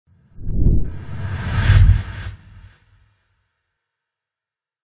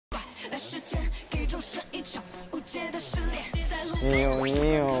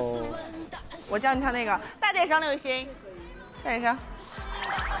有。我教你跳那个大点声流行，大点声。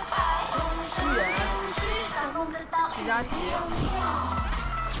屈原，徐佳琪。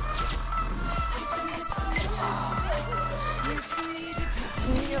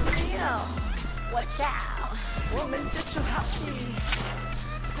你有没有？我操！我们这出好戏。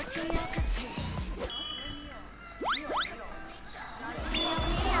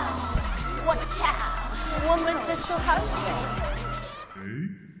我操！我们这出好戏。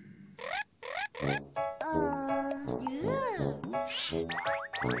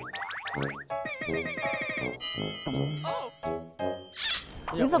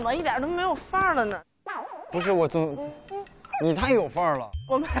你怎么一点都没有范儿了呢？不是我总，你太有范儿了。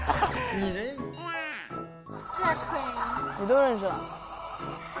我们，你这，你都认识？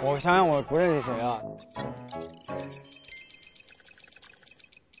我想想，我不认识谁啊？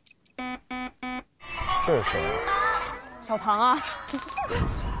这是谁啊？小唐啊！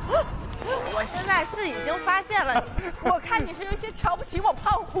我现在是已经发现了，我看你是有些瞧不起我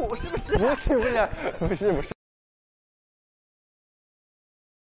胖虎，是不是？不是，